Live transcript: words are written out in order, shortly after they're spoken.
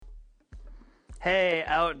Hey,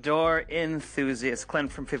 outdoor enthusiasts.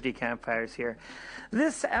 Clint from 50 Campfires here.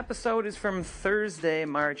 This episode is from Thursday,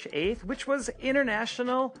 March 8th, which was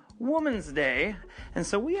International Women's Day. And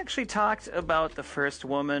so we actually talked about the first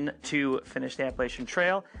woman to finish the Appalachian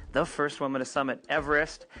Trail, the first woman to summit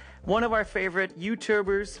Everest, one of our favorite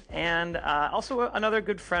YouTubers, and also another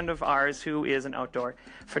good friend of ours who is an outdoor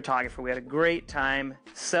photographer. We had a great time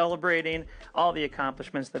celebrating all the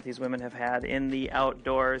accomplishments that these women have had in the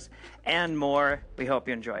outdoors and more. We hope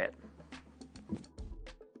you enjoy it.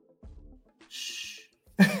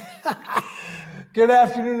 Good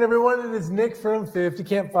afternoon, everyone. It is Nick from 50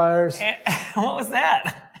 Campfires. What was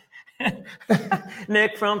that?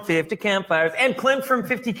 Nick from 50 Campfires and Clint from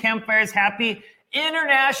 50 Campfires. Happy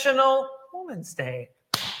International Women's Day.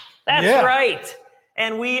 That's right.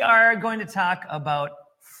 And we are going to talk about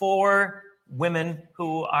 4 women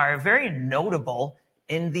who are very notable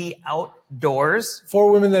in the outdoors.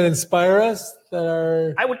 4 women that inspire us, that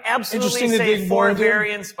are I would absolutely say 4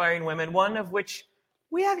 very inspiring women, one of which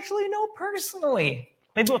we actually know personally.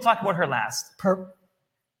 Maybe we'll talk about her last. Talk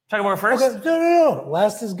about her first? Okay. No.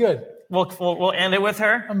 Last is good. We'll end it with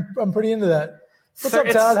her. I'm pretty into that. What's up,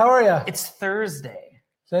 Todd? How are you? It's Thursday.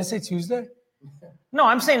 Did I say Tuesday? No,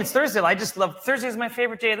 I'm saying it's Thursday. I just love Thursday is my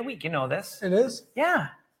favorite day of the week. You know this. It is? Yeah.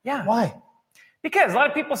 Why? Because a lot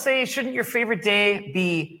of people say, shouldn't your favorite day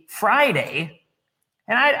be Friday?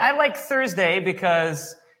 And I like Thursday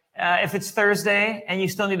because if it's Thursday and you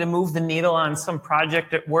still need to move the needle on some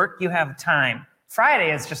project at work, you have time.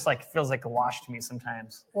 Friday is just like, feels like a wash to me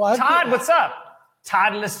sometimes. Well, Todd, what's up?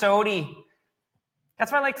 Todd Listodi.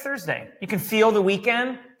 That's why I like Thursday. You can feel the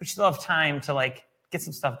weekend, but you still have time to like get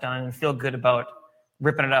some stuff done and feel good about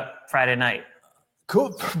ripping it up Friday night.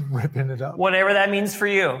 Cool. Ripping it up. Whatever that means for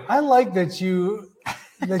you. I like that you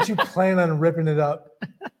plan on ripping it up.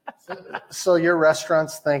 So your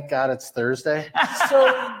restaurants, thank God it's Thursday. So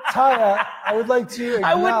Taya, I would like to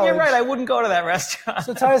acknowledge. You're right. I wouldn't go to that restaurant.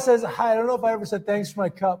 So Taya says, hi, I don't know if I ever said thanks for my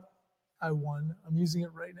cup. I won. I'm using it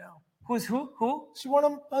right now. Who's who? Who? She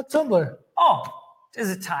won a tumbler. Oh, is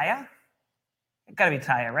it Taya? It gotta be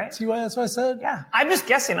Taya, right? See why that's what I said? Yeah. I'm just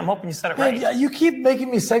guessing. I'm hoping you said it right. Yeah, you keep making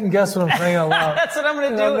me second guess when I'm saying out loud. That's what I'm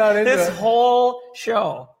gonna do this whole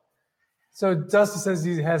show. So Dusty says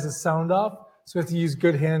he has his sound off, so we have to use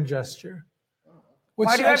good hand gesture.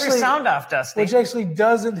 Why do you have your sound off, Dusty? Which actually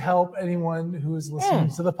doesn't help anyone who is listening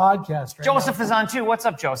to the podcast right Joseph now. is on too. What's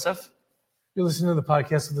up, Joseph? You're listening to the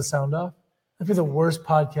podcast with the sound off? That'd be the worst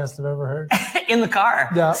podcast I've ever heard. In the car.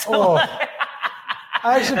 Yeah. Oh.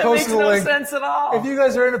 I actually posted the link. Makes no sense at all. If you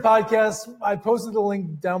guys are into podcasts, I posted the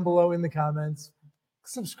link down below in the comments.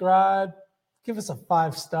 Subscribe. Give us a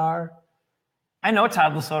 5-star. I know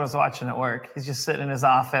Todd Lasota's watching at work. He's just sitting in his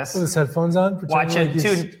office. With his headphones on. Watching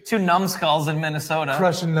like two numbskulls in Minnesota.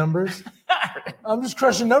 Crushing numbers. I'm just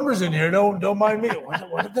crushing numbers in here. Don't mind me.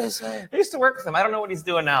 What did they say? I used to work with him. I don't know what he's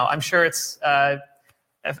doing now. I'm sure it's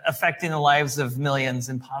affecting the lives of millions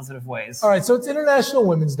in positive ways. All right, so it's International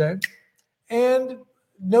Women's Day. And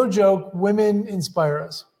no joke, women inspire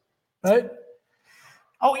us, right?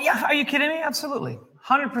 Oh, yeah. Are you kidding me? Absolutely.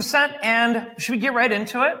 100%. And should we get right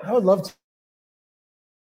into it? I would love to.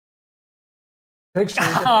 Picture.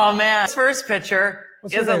 Oh, man. This first picture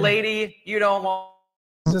is a lady you don't want.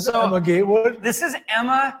 Is this Emma Gatewood? This is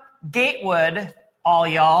Emma Gatewood, all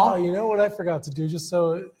y'all. Oh, you know what I forgot to do? Just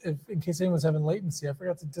so, in case anyone's having latency, I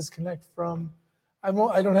forgot to disconnect from... I'm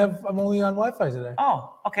only on Wi-Fi today.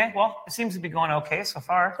 Oh, okay. Well, it seems to be going okay so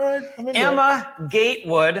far. All right, I'm into Emma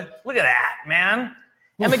Gatewood. Look at that, man.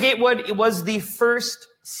 Emma Gatewood was the first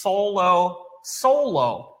solo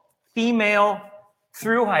female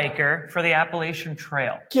thru hiker for the Appalachian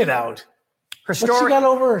Trail. Get out. Her story. What she got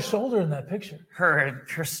over her shoulder in that picture? Her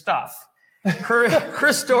stuff.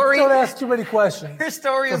 Her story. Don't ask too many questions. Her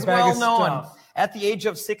story is well known. At the age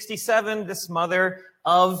of 67, this mother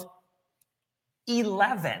of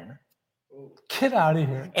 11. Get out of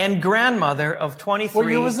here. And grandmother of 23. What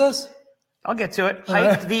year was this? I'll get to it.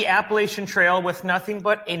 Hiked the Appalachian Trail with nothing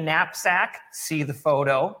but a knapsack. See the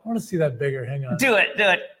photo. I want to see that bigger. Hang on. Do it.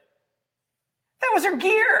 That was her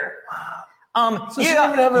gear. So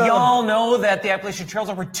y'all know that the Appalachian Trail is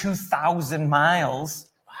over 2,000 miles.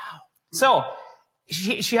 Wow. So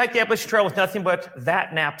she hiked the Appalachian Trail with nothing but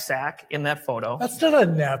that knapsack in that photo. That's not a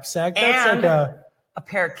knapsack. That's and like a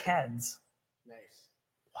pair of Keds.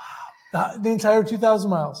 The entire 2,000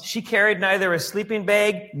 miles. She carried neither a sleeping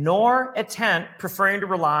bag nor a tent, preferring to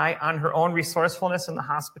rely on her own resourcefulness and the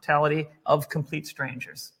hospitality of complete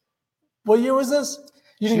strangers. What year was this?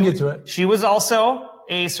 You didn't get to it. She was also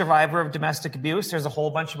a survivor of domestic abuse. There's a whole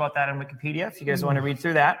bunch about that on Wikipedia if you guys want to read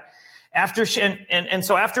through that.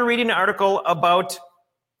 So after reading an article about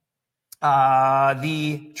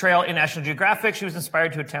the trail in National Geographic, she was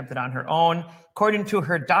inspired to attempt it on her own. According to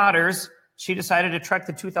her daughters, she decided to trek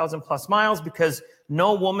the 2,000 plus miles because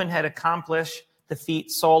no woman had accomplished the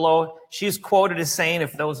feat solo. She's quoted as saying,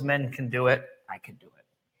 "If those men can do it, I can do it."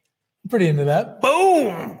 I'm pretty into that.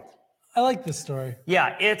 Boom! I like this story.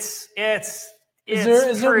 Yeah, it's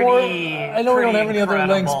Is there more? I know we don't have any other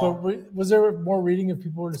links, incredible. but was there more reading if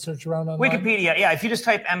people were to search around online? Wikipedia, yeah. If you just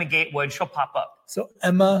type Emma Gatewood, she'll pop up. So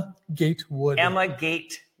Emma Gatewood. Emma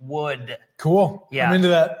Gatewood. Cool. Yeah. I'm into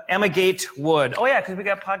that. Emma Gatewood. Oh, yeah, because we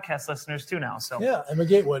got podcast listeners too now. So Yeah, Emma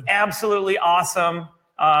Gatewood. absolutely awesome.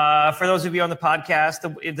 For those of you on the podcast,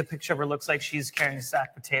 the picture of her looks like she's carrying a sack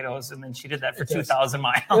of potatoes, and then she did that for It does. 2,000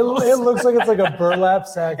 miles. It looks like it's like a burlap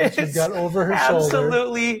sack that she's got over her shoulder.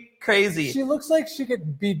 Absolutely crazy. She looks like she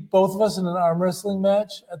could beat both of us in an arm wrestling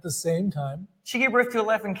match at the same time. She gave birth to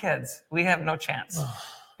 11 kids. We have no chance.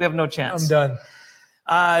 We have no chance. I'm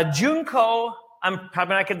done. Junko, I'm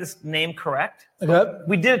probably not getting this name correct. Okay.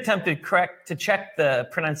 We did attempt to check the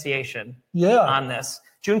pronunciation Yeah. on this.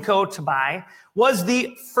 Junko Tabai was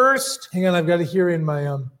the first. Hang on, I've got to hear in my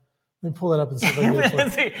Let me pull that up and see if I can get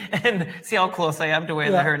it for you. And see how close I am to the way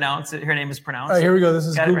that her name is pronounced. All right, here we go. This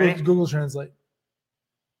is Got it ready? Google Translate.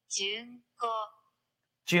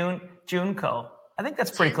 Junko. I think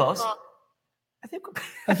that's pretty close.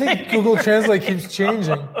 I think Google Translate keeps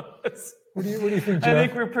changing. What do you think, Jeff? I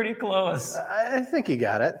think we're pretty close. I think you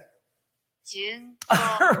got it.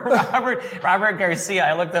 Robert Garcia.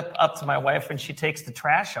 I looked up to my wife when she takes the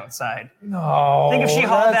trash outside. No. Think if she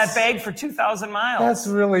hauled that that's- bag for 2,000 miles. That's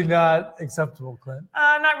really not acceptable, Clint.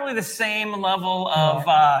 Not really the same level of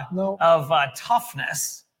No.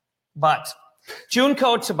 toughness, but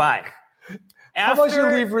Junko Tabai. How about you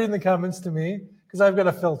leave reading the comments to me? Because I've got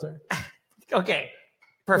a filter. Okay,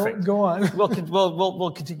 perfect. Go on.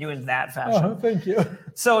 We'll continue in that fashion. Oh, thank you.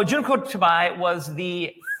 So Junko Tabai was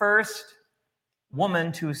the first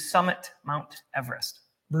woman to summit Mount Everest.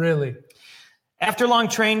 Really? After a long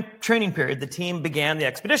training period, the team began the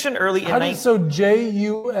expedition early in So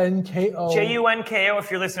Junko. Junko,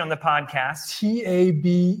 if you're listening on the podcast.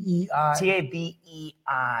 Tabei. Tabei.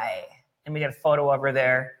 And we got a photo of her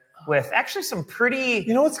there with actually some pretty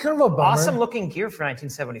You know what's kind of a bummer? awesome looking gear for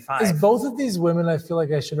 1975. Is both of these women, I feel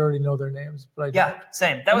like I should already know their names, but I don't. Yeah,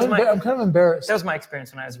 same. I'm kind of embarrassed. that was my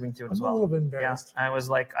experience when I was reading through it as I'm well. a little bit Yeah, embarrassed. I was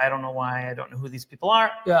like, I don't know why, I don't know who these people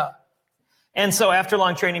are. Yeah. And so after a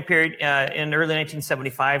long training period in early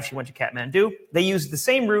 1975, she went to Kathmandu. They used the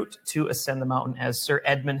same route to ascend the mountain as Sir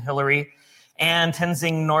Edmund Hillary and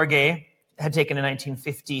Tenzing Norgay had taken in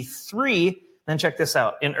 1953. Then check this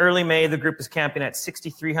out. In early May, the group was camping at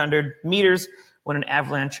 6,300 meters when an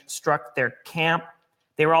avalanche struck their camp.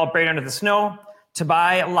 They were all buried under the snow.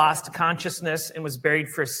 Tabai lost consciousness and was buried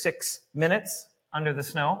for 6 minutes under the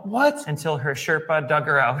snow. What? Until her Sherpa dug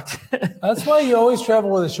her out. That's why you always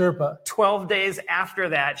travel with a Sherpa. 12 days after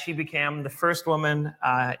that, she became the first woman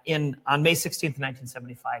on May 16th,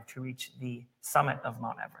 1975 to reach the summit of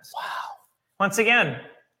Mount Everest. Wow. Once again,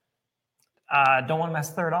 don't want to mess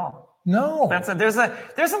with her at all. No. There's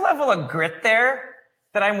a level of grit there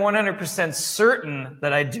that I'm 100% certain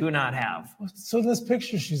that I do not have. So in this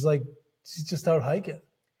picture, she's just out hiking.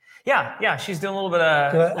 Yeah, she's doing a little bit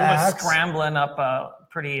of scrambling up a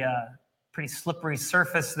pretty slippery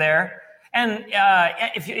surface there. And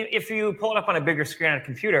if you pull it up on a bigger screen on a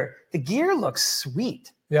computer, the gear looks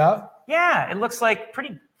sweet. Yeah. Yeah, it looks like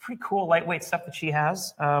pretty cool lightweight stuff that she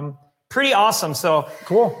has. Pretty awesome. So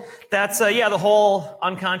Cool. that's the whole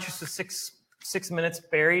unconscious was 6 minutes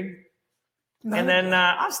buried. And then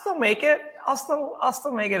I'll still make it. I'll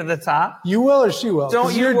still make it to the top. You will or she will?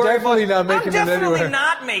 Don't you You're worry definitely about, not making I'm it anywhere. definitely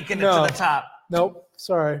not making it No. to the top. Nope.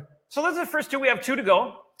 Sorry. So those are the first two. We have two to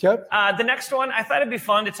go. Yep. The next one, I thought it'd be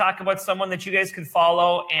fun to talk about someone that you guys could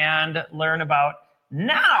follow and learn about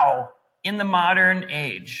now in the modern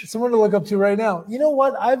age. Someone to look up to right now. You know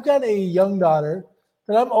what? I've got a young daughter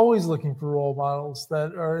that I'm always looking for role models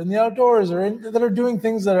that are in the outdoors or that are doing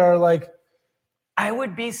things that are like I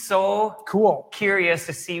would be so cool. curious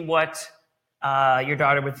to see what your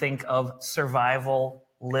daughter would think of Survival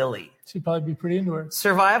Lily. She'd probably be pretty into it.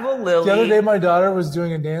 Survival Lily. The other day, my daughter was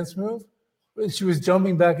doing a dance move. She was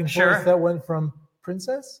jumping back and Sure. forth. That went from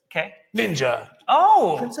princess, Okay. ninja,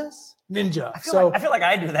 Oh, princess, ninja. I feel like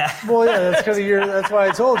I do that. well, yeah, that's because that's why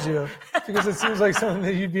I told you, because it seems like something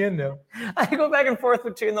that you'd be into. I go back and forth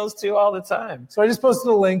between those two all the time. So I just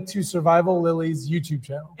posted a link to Survival Lily's YouTube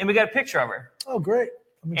channel. And we got a picture of her. Oh, great!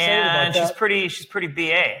 I'm excited And about that. she's pretty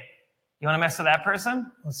BA. You want to mess with that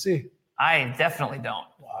person? Let's see. I definitely don't.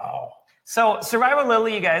 Wow. So Survival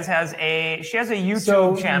Lily, you guys, she has a YouTube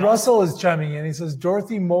So channel. Russell is chiming in. He says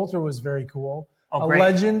Dorothy Moulter was very cool. Oh, a great.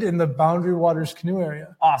 legend in the Boundary Waters canoe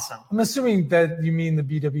area. Awesome. I'm assuming that you mean the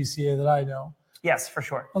BWCA that I know, Yes, for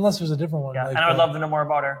sure. unless there's a different one. Yeah, like and I would love to know more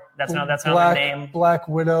about her. That's another Black, name. Black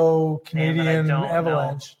Widow Name that I Canadian don't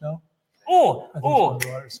Avalanche. No, Oh, I think it's oh.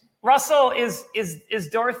 Boundary Waters. Russell, is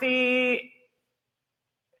Dorothy?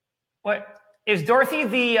 What is Dorothy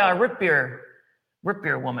the root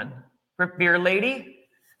beer woman, root beer lady?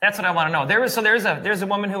 That's what I want to know. There's a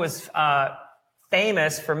woman who was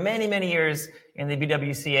famous for many years in the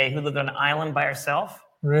BWCA who lived on an island by herself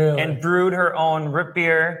Really? and brewed her own root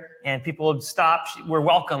beer, and people would stop. Were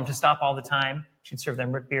welcome to stop all the time. She'd serve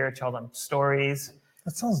them root beer, tell them stories.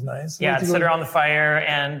 That sounds nice. Yeah, sit her on the fire,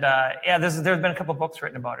 and there's been a couple books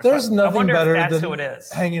written about her. There's So I nothing wonder better if that's than who it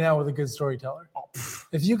is. hanging out with a good storyteller. Oh,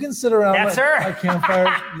 If you can sit around That's her? a campfire,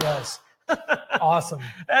 yes, awesome.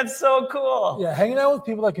 that's so cool. Yeah, hanging out with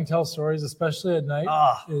people that can tell stories, especially at night,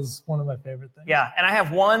 Oh. is one of my favorite things. Yeah, and I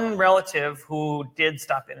have one relative who did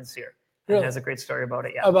stop in and see her. And Really? has a great story about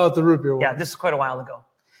it. Yeah, About the root beer one. yeah. This is quite a while ago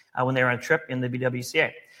when they were on a trip in the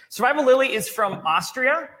BWCA. Survival Lily is from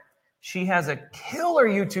Austria. She has a killer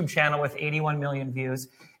YouTube channel with 81 million views,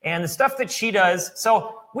 and the stuff that she does.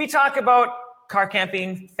 So we talk about car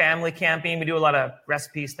camping, family camping. We do a lot of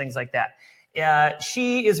recipes, things like that.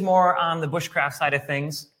 She is more on the bushcraft side of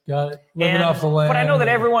things. Got it. Living And- off the land. But I know that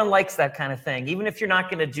everyone likes that kind of thing. Even if you're not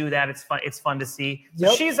going to do that, it's fun. It's fun to see. So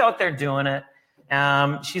Yep. she's out there doing it.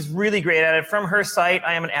 She's really great at it. From her site,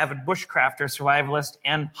 I am an avid bushcrafter, survivalist,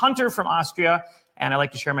 and hunter from Austria, and I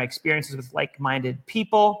like to share my experiences with like-minded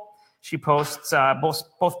people. She posts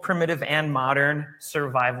both primitive and modern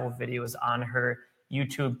survival videos on her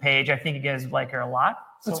YouTube page. I think you guys like her a lot.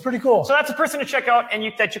 That's pretty cool. So that's a person to check out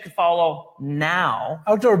and that you can follow now.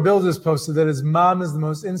 Outdoor Bill just posted that his mom is the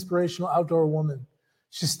most inspirational outdoor woman.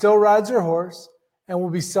 She still rides her horse and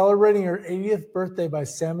will be celebrating her 80th birthday by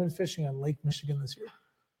salmon fishing on Lake Michigan this year.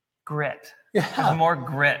 Grit. Yeah. There's more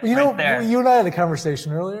grit You know, right there. you and I had a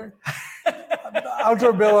conversation earlier.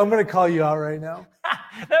 Outdoor Bill, I'm going to call you out right now.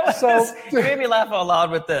 That was, So- you made me laugh out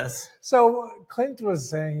loud with this. So Clint was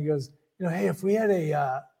saying, he goes, hey, if we had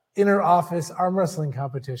a inner office arm wrestling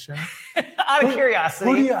competition, Out of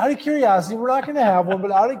curiosity. out of curiosity, we're not going to have one,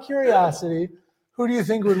 but out of curiosity, who do you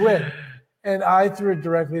think would win? And I threw it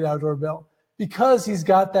directly to Outdoor Bill because he's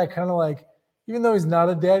got that kind of like, even though he's not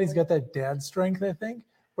a dad, he's got that dad strength, I think,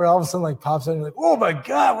 where all of a sudden like pops out and you're like, oh my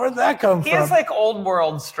God, where'd that come He from? has like old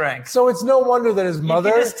world strength. So it's no wonder that his mother,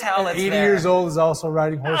 just tell at it's 80 there. years old, is also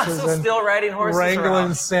riding horses Also and still riding horses wrangling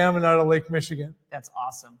around. salmon out of Lake Michigan. That's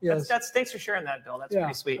awesome. Yes. Thanks for sharing that, Bill. That's Yeah,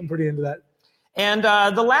 pretty sweet. I'm pretty into that. And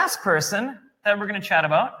the last person that we're going to chat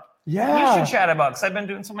about, Yeah. you should chat about because I've been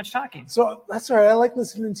doing so much talking. So that's all right. I like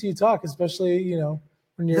listening to you talk, especially,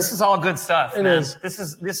 when you're. This is all good stuff. It man. is. This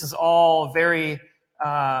is all very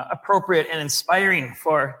appropriate and inspiring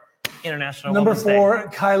for International Number Women's Day. 4,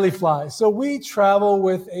 Kylie Fly. So we travel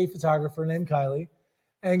with a photographer named Kylie,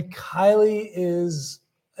 and Kylie is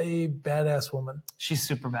a badass woman. She's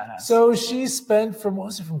super badass. So she spent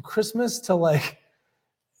from Christmas to like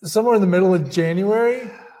somewhere in the middle of January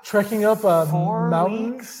trekking up a 4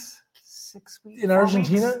 mountain weeks, 6 weeks in 4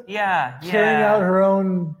 Argentina? weeks? Yeah, carrying out her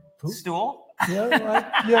own poop. stool. Yeah, like,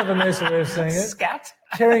 you have a nicer way of saying it. Scat.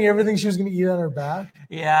 Carrying everything she was going to eat on her back.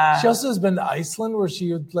 Yeah. She also has been to Iceland where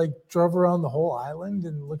she like drove around the whole island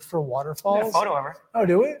and looked for I got a waterfalls. photo of her. Oh,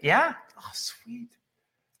 do we? Yeah. Oh, sweet.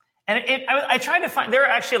 And I tried to find. There are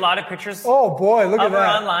actually a lot of pictures Oh boy, look at of her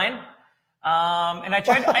that. online. And I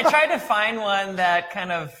tried to find one that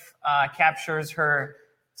kind of captures her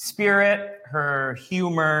spirit, her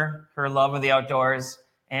humor, her love of the outdoors,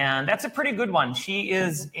 and that's a pretty good one. She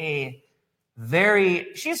is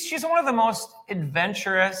she's one of the most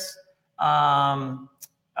adventurous,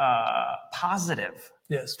 positive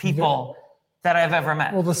Yes. people that I've ever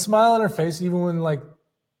met. Well, the smile on her face, even when not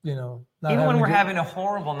Even having when a we're good- having a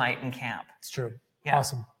horrible night in camp. It's true. Yeah.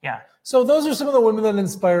 Awesome. Yeah. So those are some of the women that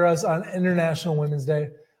inspire us on International Women's Day.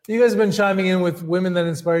 You guys have been chiming in with women that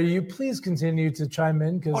inspire you. Please continue to chime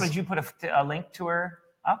in because Oh, did you put a link to her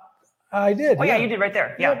up? I did. Oh yeah, you did right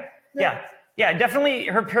there. Yeah, Yep. yeah. Definitely,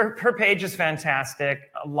 her page is fantastic.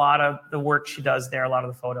 A lot of the work she does there, a lot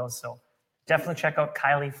of the photos. So definitely check out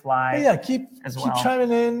Kylie Fly. But yeah, keep as keep well.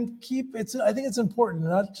 chiming in. I think it's important,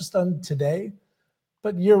 not just on today,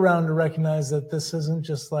 but year round, to recognize that this isn't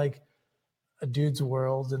just like a dude's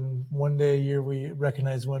world and one day a year we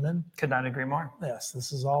recognize women. Could not agree more. Yes,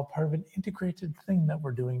 this is all part of an integrated thing that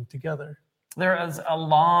we're doing together. There is a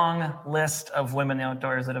long list of women in the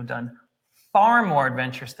outdoors that have done far more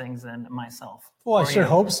adventurous things than myself. Well, I Or sure you.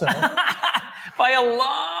 hope so. by a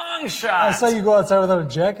long shot. I saw you go outside without a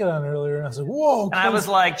jacket on earlier, and I was like, whoa. And I was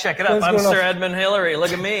like, check it up. Clint's I'm going Sir off- Edmund Hillary.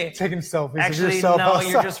 Look at me. taking selfies Actually, of yourself no, outside.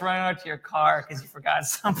 you're just running out to your car because you forgot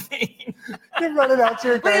something. You're running out to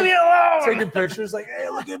your car, Leave me alone. taking pictures like, hey,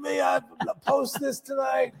 look at me. I post this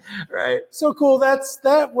tonight. Right. So cool. That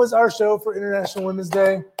was our show for International Women's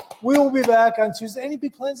Day. We will be back on Tuesday. Any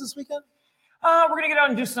big plans this weekend? We're going to get out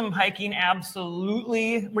and do some hiking.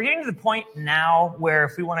 Absolutely. We're getting to the point now where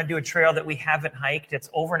if we want to do a trail that we haven't hiked,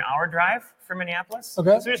 it's over an hour drive from Minneapolis.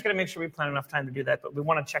 Okay. So we're just going to make sure we plan enough time to do that. But we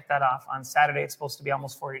want to check that off on Saturday. It's supposed to be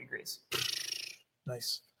almost 40 degrees.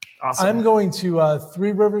 Nice. Awesome. I'm going to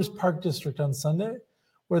Three Rivers Park District on Sunday,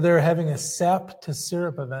 where they're having a sap to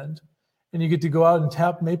syrup event. And you get to go out and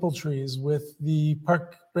tap maple trees with the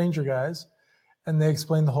park ranger guys. And they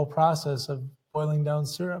explain the whole process of boiling down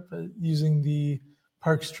syrup using the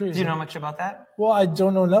park's trees. Do you know much about that? Well, I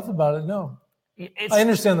don't know enough about it. No, I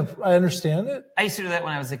understand it. I used to do that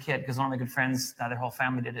when I was a kid because one of my good friends, their whole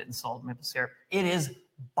family did it and sold maple syrup. It is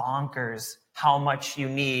bonkers how much you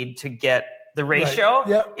need to get the ratio.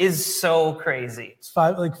 Yep. Is so crazy. It's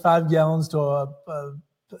 5 gallons to a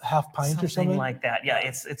half pint or something like that. Yeah,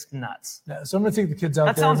 it's nuts. Yeah, so I'm gonna take the kids out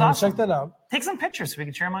That there sounds and awesome. check that out. Take some pictures so we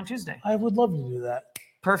can share them on Tuesday. I would love to do that.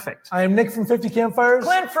 Perfect. I am Nick from 50 Campfires.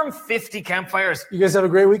 Clint from 50 Campfires. You guys have a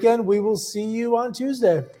great weekend. We will see you on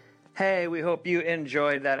Tuesday. Hey, we hope you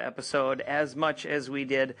enjoyed that episode as much as we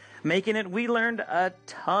did making it. We learned a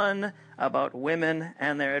ton about women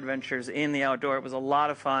and their adventures in the outdoor. It was a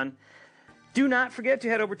lot of fun. Do not forget to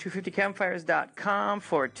head over to 50campfires.com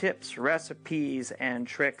for tips, recipes, and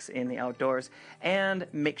tricks in the outdoors. And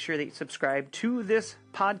make sure that you subscribe to this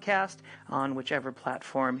podcast on whichever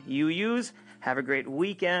platform you use. Have a great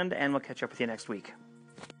weekend, and we'll catch up with you next week.